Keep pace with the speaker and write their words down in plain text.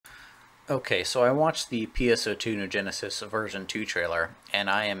Okay, so I watched the PSO2 New Genesis version 2 trailer, and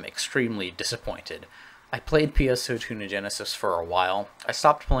I am extremely disappointed. I played PSO2 New Genesis for a while. I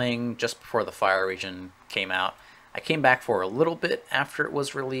stopped playing just before the Fire region came out. I came back for a little bit after it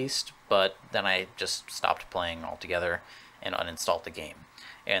was released, but then I just stopped playing altogether and uninstalled the game.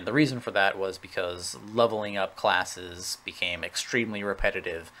 And the reason for that was because leveling up classes became extremely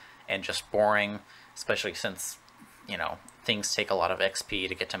repetitive and just boring, especially since things take a lot of XP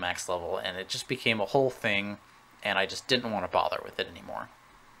to get to max level, and it just became a whole thing, and I just didn't want to bother with it anymore.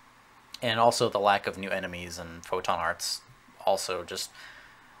 And also the lack of new enemies and photon arts also just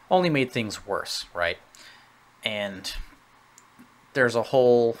only made things worse, right? And there's a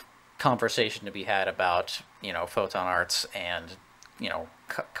whole conversation to be had about, photon arts and,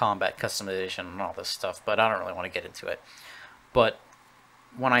 combat customization and all this stuff, but I don't really want to get into it. But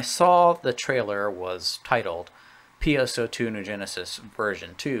when I saw the trailer was titled PSO2 New Genesis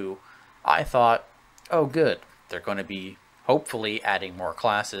version 2, I thought, oh good, they're going to be hopefully adding more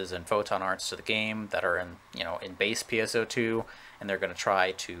classes and photon arts to the game that are in base PSO2, and they're going to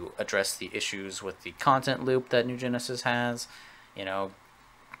try to address the issues with the content loop that New Genesis has, you know,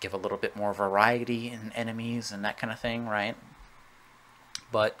 give a little bit more variety in enemies and that kind of thing, right?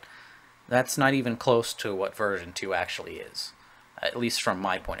 But that's not even close to what version 2 actually is, at least from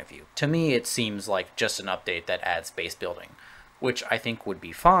my point of view. To me, it seems like just an update that adds base building, which I think would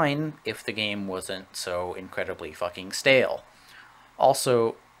be fine if the game wasn't so incredibly fucking stale.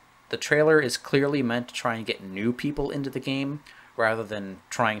 Also, the trailer is clearly meant to try and get new people into the game, rather than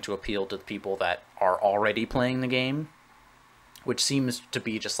trying to appeal to the people that are already playing the game, which seems to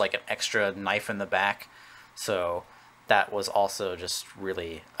be just like an extra knife in the back. So that was also just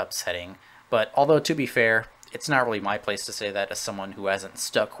really upsetting. But although, to be fair, it's not really my place to say that as someone who hasn't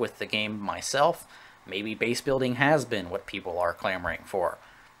stuck with the game myself. Maybe base building has been what people are clamoring for.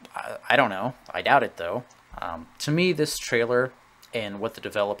 I don't know. I doubt it, though. To me, this trailer and what the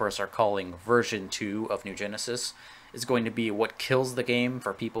developers are calling version 2 of New Genesis is going to be what kills the game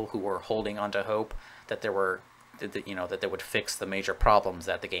for people who were holding onto hope that that they would fix the major problems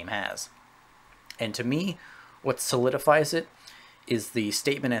that the game has. And to me, what solidifies it is the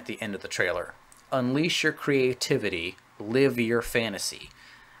statement at the end of the trailer. Unleash your creativity, live your fantasy.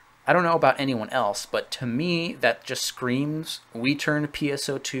 I don't know about anyone else, but to me, that just screams, we turned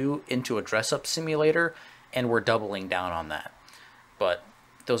PSO2 into a dress-up simulator, and we're doubling down on that. But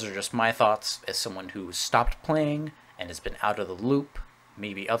those are just my thoughts as someone who stopped playing and has been out of the loop.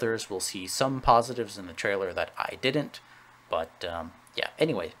 Maybe others will see some positives in the trailer that I didn't. But yeah,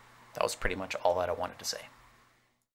 anyway, that was pretty much all that I wanted to say.